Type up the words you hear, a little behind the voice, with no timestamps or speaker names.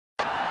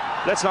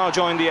Let's now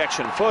join the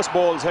action. First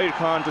ball, Zaid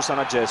Khan to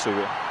Sanath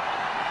Jayasuriya.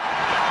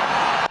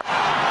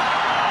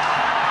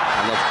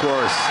 And of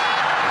course,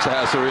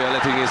 Jayasuriya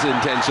letting his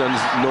intentions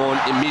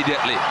known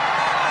immediately.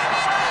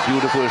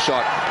 Beautiful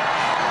shot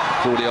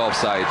through the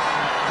offside.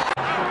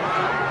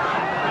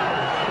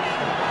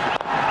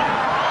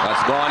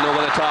 That's gone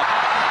over the top.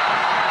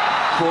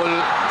 Full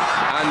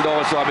and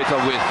also a bit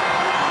of width.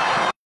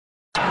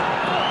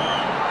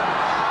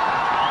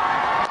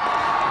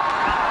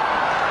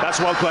 That's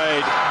well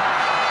played.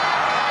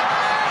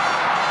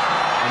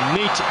 A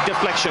neat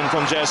deflection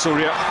from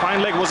Jayasuriya.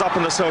 Fine leg was up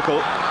in the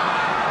circle.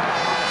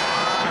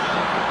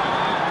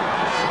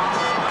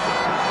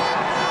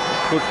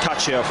 Good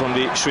touch here from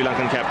the Sri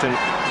Lankan captain.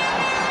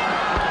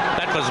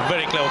 That was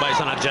very clever by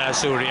Sanath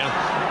Jayasuriya,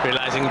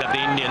 realizing that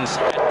the Indians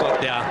had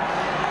got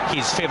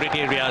his favourite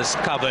areas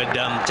covered,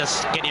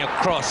 just getting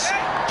across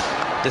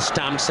the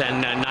stumps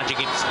and nudging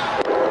it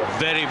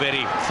very,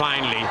 very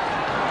finely.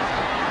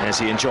 Yes,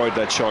 he enjoyed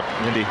that shot,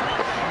 didn't he?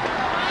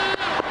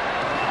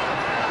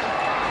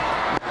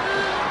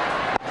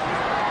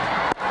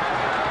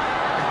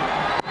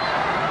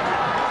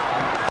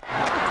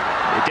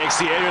 He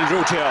takes the aerial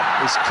route here.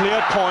 He's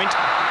cleared point,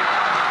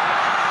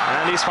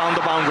 and he's found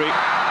the boundary.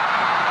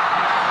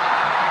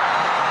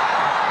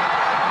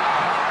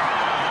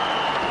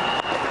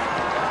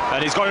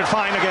 And he's got it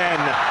fine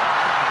again.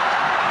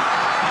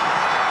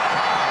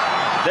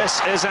 This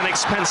is an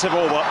expensive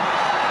over.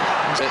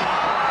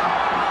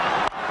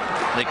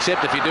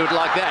 Except if you do it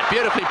like that.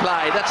 Beautifully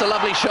played. That's a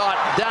lovely shot.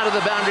 Down to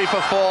the boundary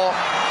for 4.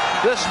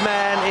 This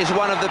man is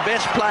one of the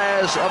best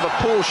players of a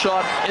pull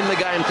shot in the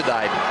game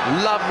today.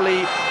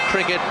 Lovely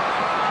cricket.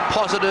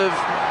 Positive.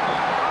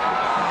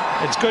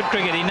 It's good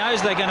cricket. He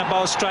knows they're going to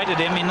bowl straight at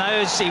him. He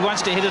knows he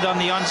wants to hit it on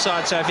the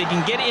onside. So if he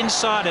can get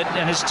inside it,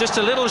 and it's just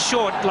a little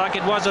short like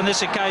it was on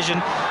this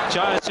occasion,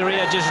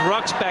 Jayasuriya just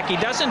rocks back. He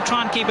doesn't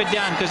try and keep it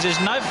down because there's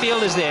no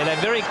fielders there. They're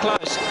very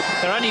close.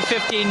 They're only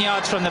 15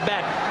 yards from the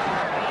bat.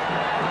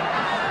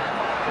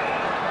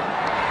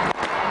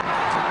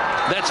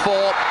 That's 4.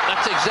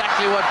 That's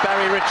exactly what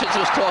Barry Richards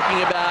was talking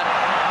about.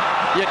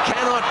 You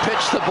cannot pitch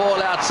the ball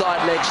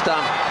outside leg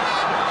stump.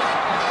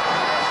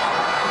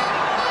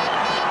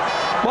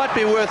 Might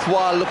be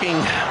worthwhile looking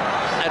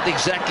at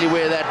exactly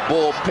where that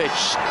ball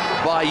pitched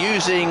by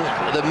using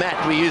the mat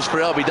we use for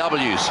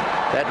LBWs,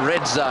 that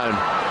red zone,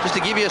 just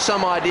to give you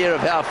some idea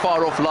of how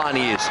far offline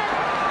he is.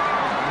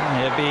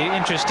 It'll be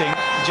interesting.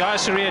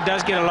 Jayasuriya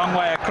does get a long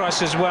way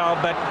across as well,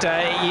 but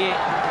you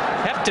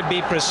have to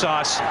be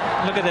precise.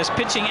 Look at this,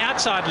 pitching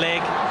outside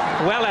leg,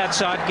 well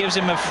outside, gives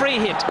him a free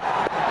hit.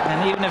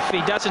 And even if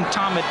he doesn't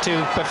time it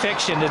to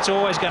perfection, it's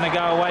always going to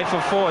go away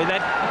for 4.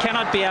 That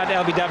cannot be out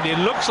LBW. It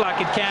looks like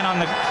it can on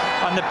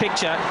the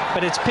picture,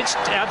 but it's pitched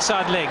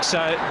outside leg.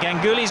 So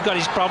Ganguly's got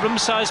his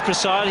problems, so is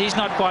Prasad. He's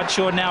not quite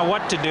sure now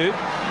what to do.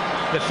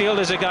 The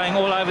fielders are going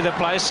all over the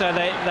place, so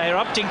they're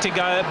opting to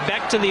go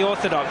back to the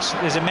orthodox.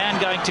 There's a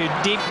man going to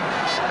deep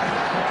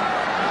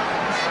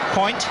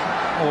point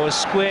or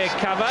square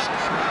cover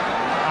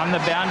on the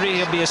boundary.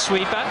 He'll be a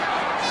sweeper.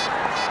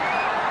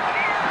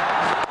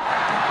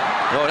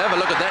 Well, have a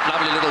look at that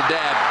lovely little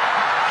dab.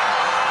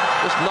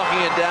 Just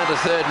knocking it down to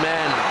third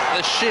man.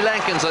 The Sri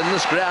Lankans on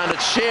this ground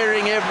are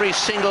sharing every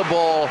single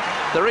ball.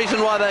 The reason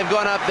why they've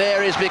gone up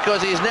there is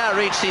because he's now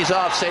reached his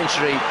half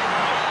century.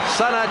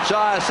 Sanath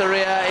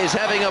Jayasuriya is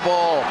having a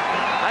ball.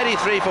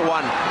 83 for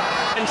 1.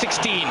 And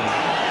 16.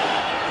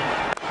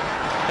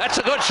 That's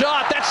a good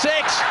shot. That's 6.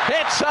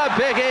 It's a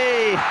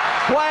biggie.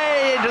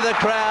 Way into the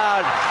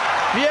crowd.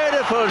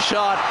 Beautiful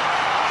shot.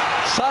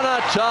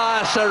 Sanath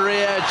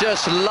Jayasuriya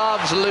just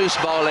loves loose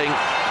bowling.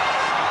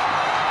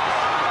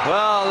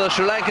 Well, the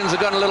Sri Lankans have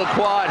gone a little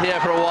quiet here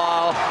for a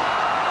while.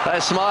 They're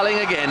smiling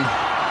again.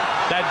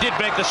 That did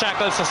break the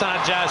shackles for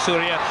Sanath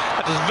Jayasuriya.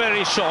 That was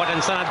very short,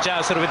 and Sanath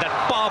Jayasuriya with that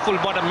powerful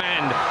bottom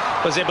hand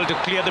was able to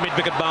clear the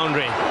mid-wicket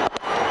boundary.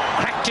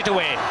 Cracked it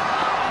away.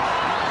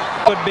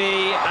 Would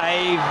be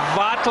a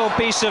vital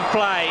piece of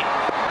play.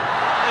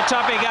 The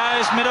top he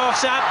goes,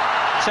 mid-off's up,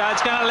 so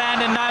it's going to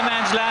land in no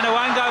man's land. It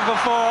won't go for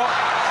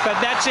 4, but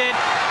that's it.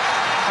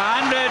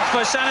 100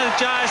 for Sanath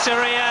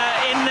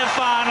Jayasuriya in the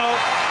final.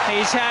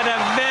 He's had a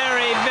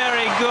very,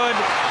 very good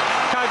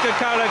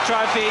Coca-Cola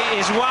trophy.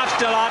 His wife's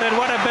delighted.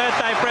 What a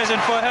birthday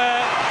present for her.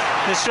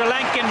 The Sri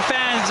Lankan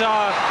fans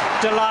are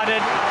delighted.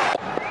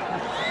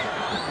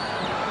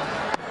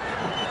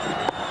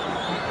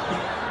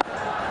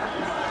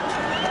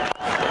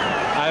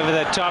 Over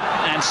the top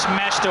and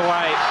smashed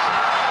away.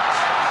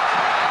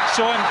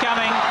 Saw him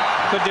coming,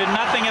 could do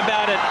nothing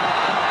about it.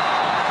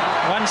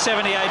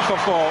 178 for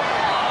 4.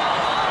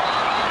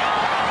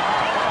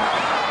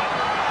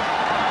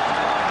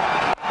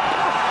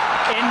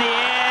 In the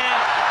air,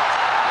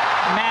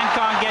 man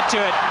can't get to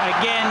it.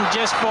 Again,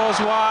 just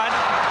falls wide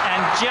and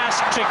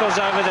just trickles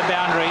over the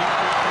boundary.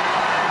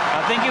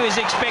 I think he was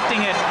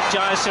expecting it.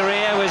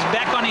 Jayasuriya was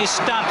back on his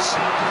stumps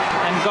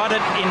and got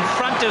it in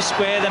front of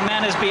square. The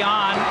man is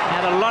behind,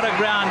 had a lot of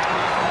ground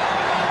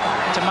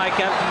to make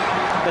up.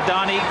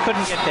 Badani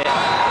couldn't get there.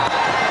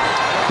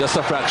 Just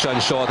a fraction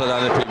shorter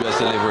than the previous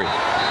delivery.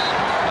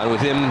 And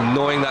with him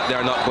knowing that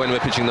they're not going to be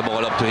pitching the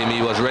ball up to him,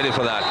 he was ready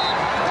for that.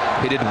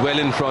 He did well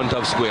in front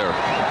of square.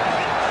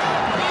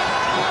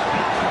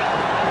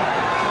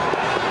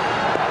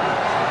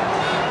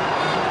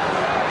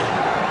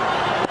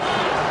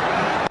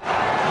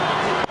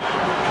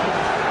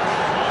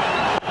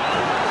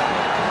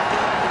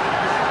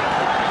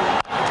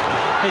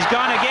 He's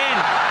gone again,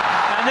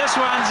 and this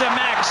one's a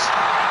max.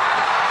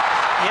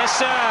 Yes,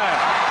 sir.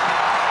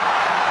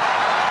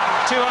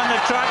 2 on the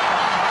trot,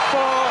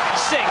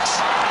 4-6.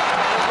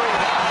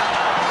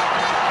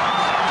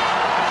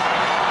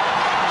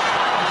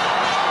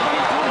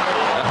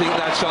 I think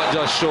that shot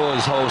just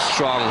shows how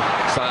strong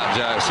Sanath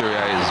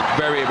Jayasuriya is.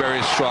 Very,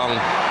 very strong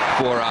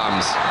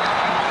forearms.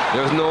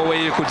 There's no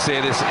way you could say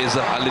this is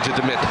a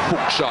legitimate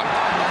hook shot.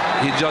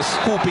 He's just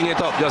scooping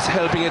it up, just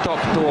helping it up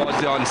towards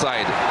the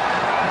onside.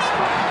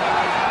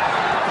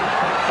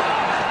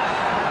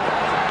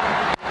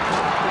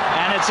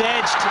 It's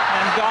edged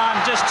and gone,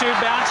 just 2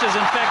 bounces,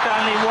 in fact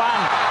only 1.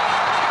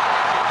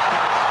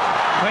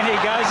 When he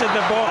goes at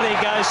the ball, he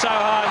goes so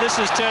high. This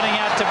is turning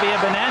out to be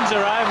a bonanza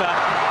over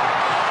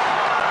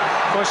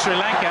for Sri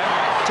Lanka.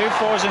 2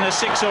 4s and a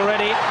 6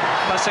 already,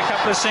 plus a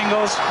couple of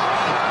singles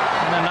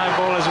and a no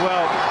ball as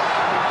well.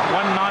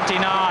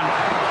 199.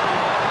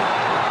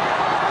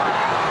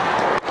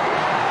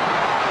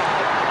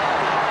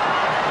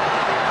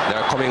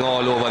 Coming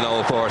all over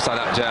now for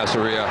Sanath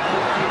Jayasuriya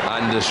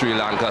and Sri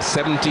Lanka.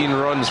 17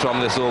 runs from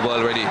this over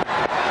already.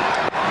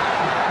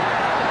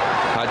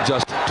 Had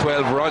just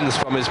 12 runs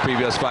from his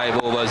previous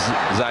 5 overs,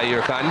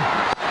 Zair Khan.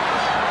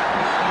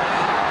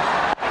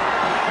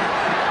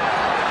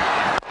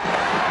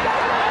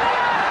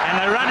 And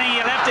the running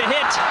he'll have to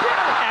hit,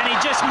 and he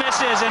just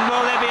misses, and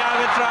will there be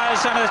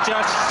overthrows? Sanath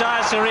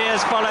Jayasuriya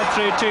has followed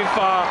through too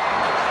far.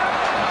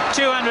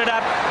 200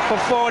 up for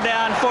 4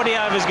 down, 40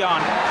 overs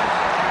gone.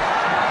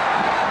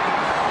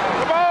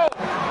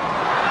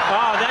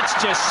 That's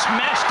just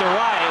smashed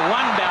away.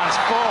 1 bounce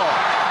 4.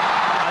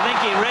 I think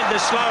he read the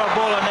slower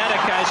ball on that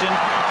occasion.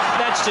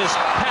 That's just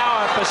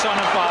power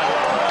personified.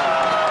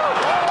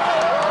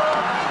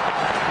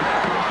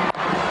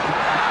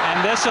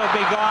 And this will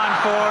be gone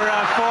for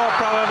 4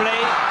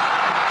 probably.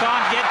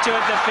 Can't get to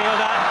it, the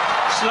fielder.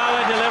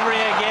 Slower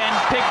delivery again.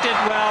 Picked it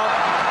well.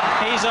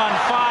 He's on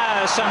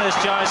fire, Sanath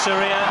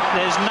Jayasuriya.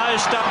 There's no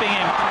stopping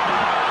him.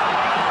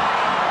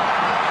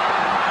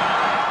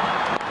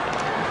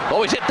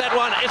 Oh, he's hit that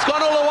one. It's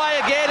gone all the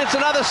way again. It's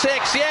another 6.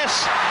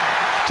 Yes.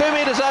 2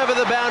 metres over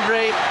the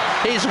boundary.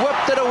 He's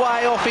whipped it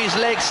away off his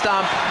leg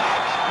stump.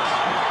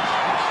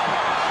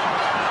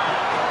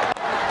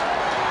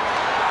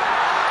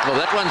 Well,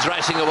 that one's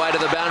racing away to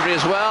the boundary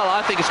as well.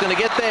 I think it's going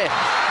to get there.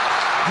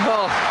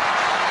 Well,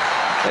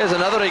 there's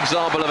another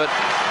example of it.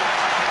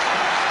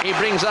 He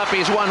brings up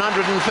his 150.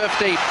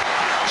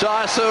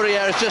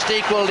 Jayasuriya has just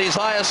equalled his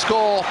highest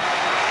score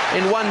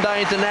in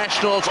one-day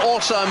internationals,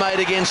 also made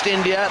against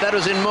India. That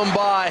was in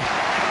Mumbai.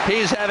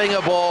 He's having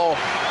a ball.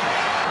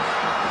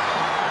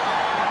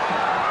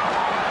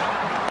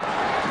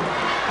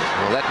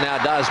 Well, that now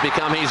does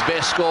become his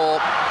best score.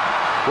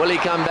 Will he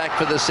come back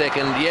for the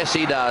second? Yes,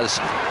 he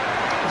does.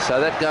 So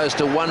that goes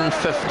to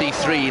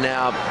 153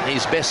 now,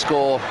 his best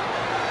score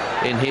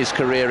in his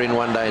career in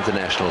one-day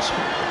internationals.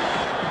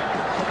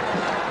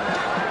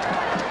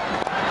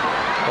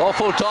 Oh,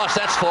 full toss,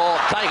 that's 4.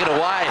 Take it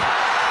away.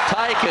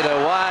 Take it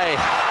away.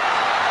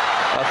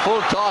 A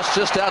full toss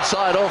just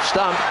outside off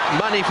stump.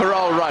 Money for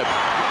old rope.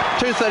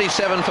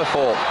 237 for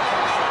 4.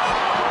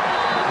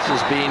 This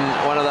has been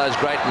one of those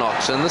great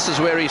knocks, and this is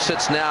where he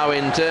sits now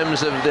in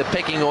terms of the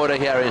pecking order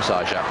here in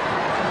Sharjah.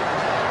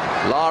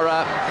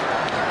 Lara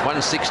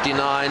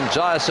 169,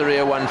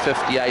 Jayasuriya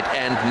 158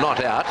 and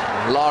not out.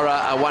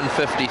 Lara a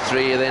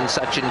 153, then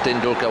Sachin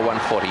Tendulkar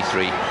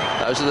 143.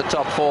 Those are the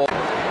top 4.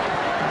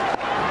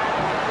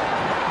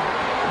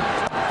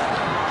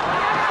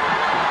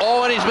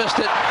 Oh, and he's missed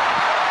it.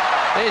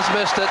 He's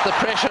missed it. The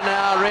pressure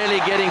now really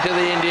getting to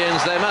the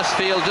Indians. They must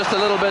feel just a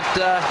little bit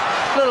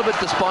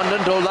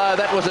despondent, although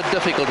that was a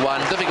difficult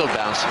one, difficult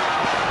bounce.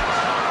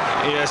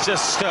 Yes,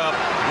 just got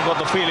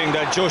the feeling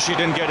that Joshi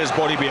didn't get his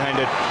body behind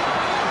it.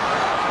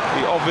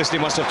 He obviously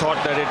must have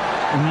thought that it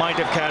might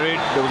have carried.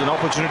 There was an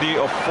opportunity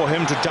for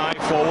him to dive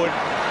forward.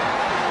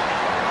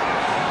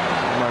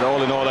 But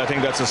all in all, I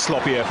think that's a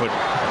sloppy effort.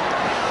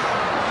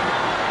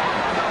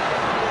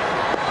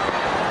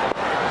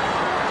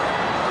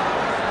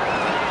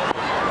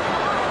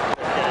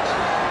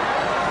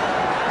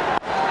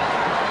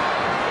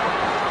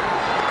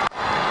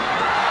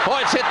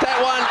 Hit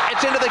that one.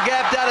 It's into the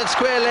gap down at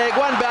square leg.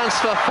 1 bounce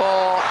for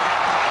 4.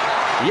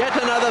 Yet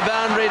another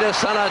boundary to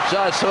Sanath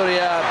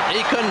Jayasuriya.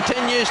 He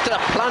continues to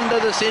plunder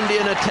this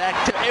Indian attack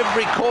to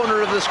every corner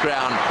of this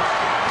ground.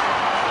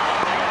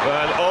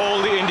 Well,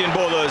 all the Indian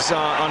bowlers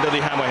are under the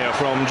hammer here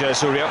from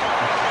Jayasuriya.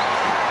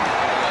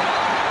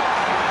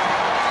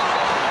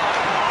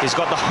 He's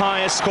got the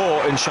highest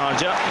score in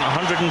Sharjah,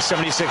 176.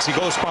 He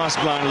goes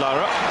past blind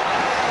Lara.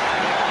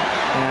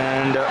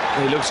 And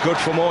he looks good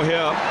for more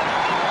here.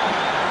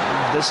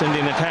 This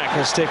Indian attack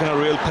has taken a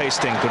real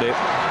pasting today.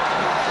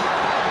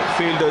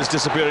 fielders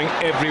disappearing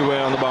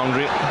everywhere on the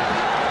boundary.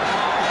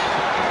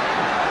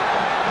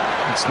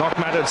 It's not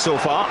mattered so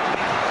far.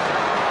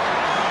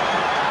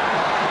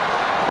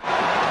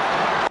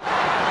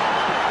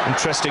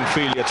 Interesting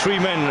field here. 3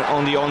 men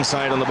on the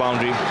onside on the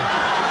boundary.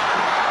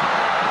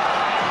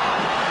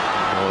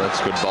 Oh,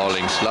 that's good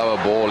bowling. Slower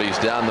ball. He's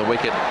down the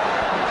wicket.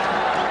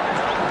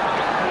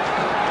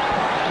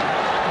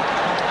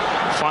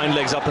 Fine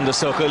legs up in the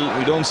circle.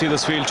 We don't see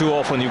this field too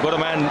often. You've got a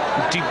man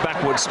deep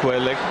backward square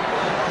leg.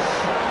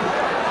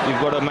 You've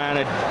got a man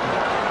at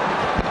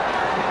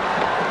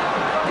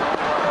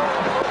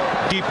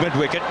deep mid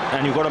wicket,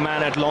 and you've got a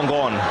man at long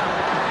on.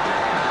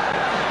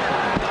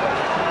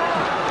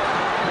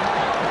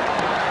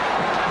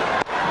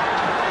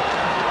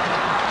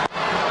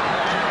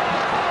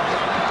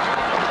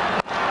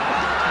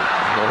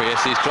 Oh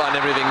yes, he's trying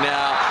everything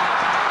now.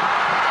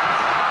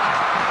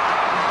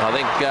 I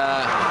think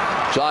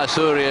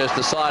Jayasuriya has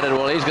decided,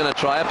 well, he's going to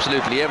try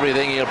absolutely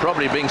everything. He'll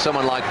probably bring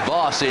someone like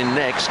Voss in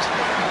next.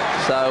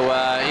 So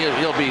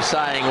he'll be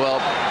saying,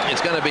 well,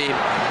 it's going to be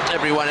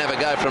everyone have a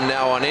go from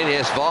now on in.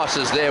 Yes, Voss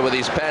is there with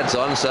his pads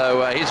on,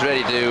 so he's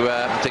ready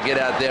to get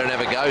out there and have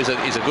a go.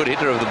 He's a good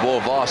hitter of the ball,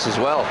 Voss, as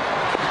well.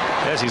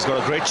 Yes, he's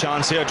got a great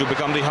chance here to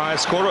become the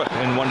highest scorer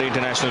in one-day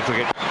international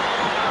cricket.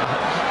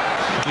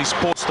 At least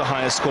post the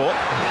highest score.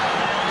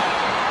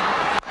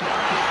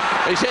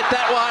 He's hit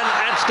that one,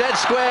 and it's dead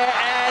square,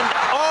 and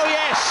oh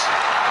yes,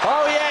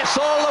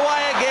 all the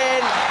way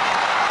again.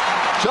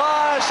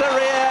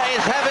 Jayasuriya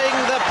is having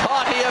the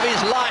party of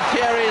his life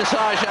here in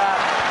Sharjah.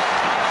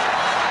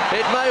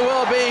 It may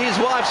well be his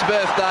wife's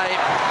birthday,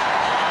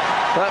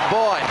 but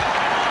boy,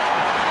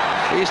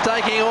 he's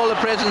taking all the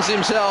presents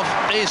himself.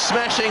 He's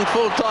smashing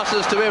full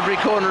tosses to every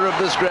corner of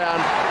this ground.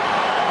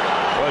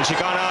 Well, she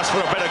can't ask for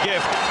a better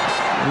gift.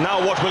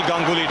 Now what will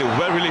Ganguly do?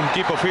 Where will he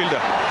keep a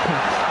fielder?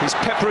 He's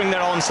peppering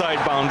their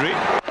onside boundary,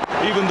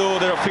 even though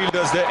there are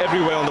fielders there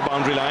everywhere on the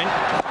boundary line.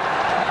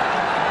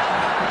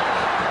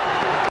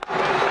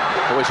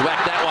 Always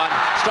whacked that one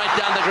straight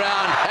down the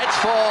ground. It's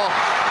 4.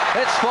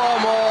 It's 4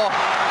 more.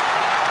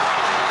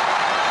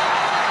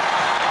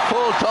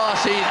 Full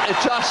toss. He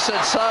adjusts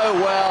it so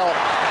well.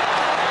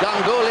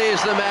 Ganguly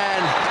is the man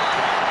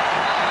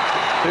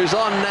who's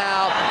on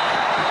now.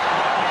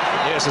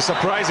 Yes, a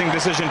surprising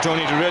decision,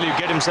 Tony, to really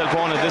get himself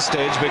on at this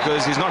stage,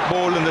 because he's not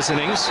bowled in this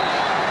innings.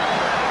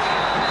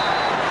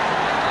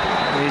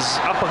 He's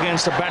up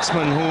against a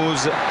batsman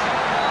who's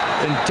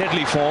in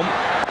deadly form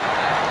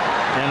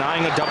and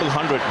eyeing a double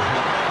 100.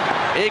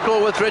 Equal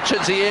with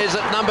Richards, he is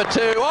at number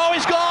 2. Oh,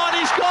 he's gone,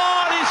 he's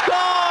gone, he's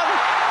gone!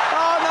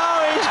 Oh no,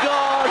 he's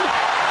gone!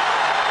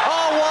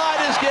 Oh,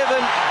 wide is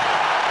given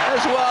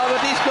as well,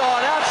 but he's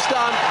gone, out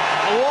stump.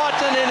 What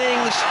an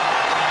innings!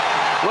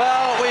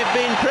 Well, we've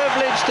been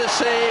privileged to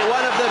see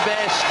one of the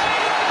best.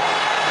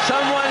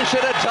 Someone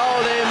should have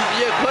told him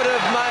you could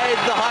have made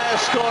the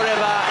highest score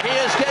ever. He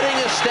is getting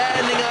a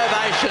standing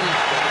ovation.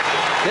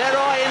 There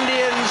are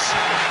Indians,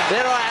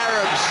 there are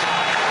Arabs,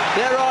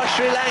 there are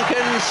Sri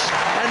Lankans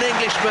and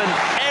Englishmen,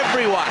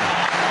 everyone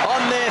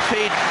on their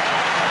feet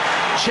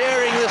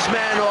cheering this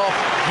man off.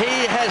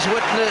 He has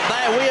witnessed,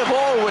 we have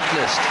all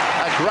witnessed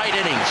a great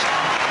innings.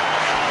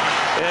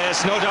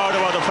 Yes, no doubt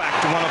about the fact.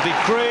 One of the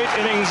great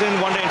innings in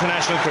one-day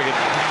international cricket.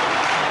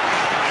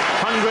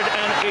 189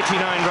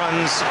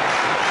 runs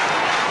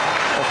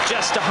of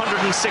just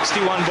 161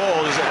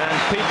 balls, and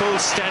people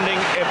standing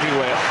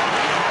everywhere.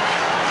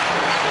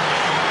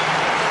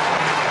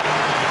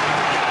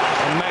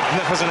 A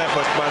magnificent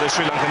effort by the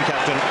Sri Lankan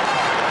captain.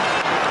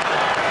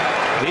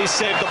 He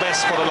saved the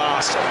best for the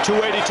last.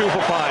 282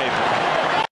 for 5.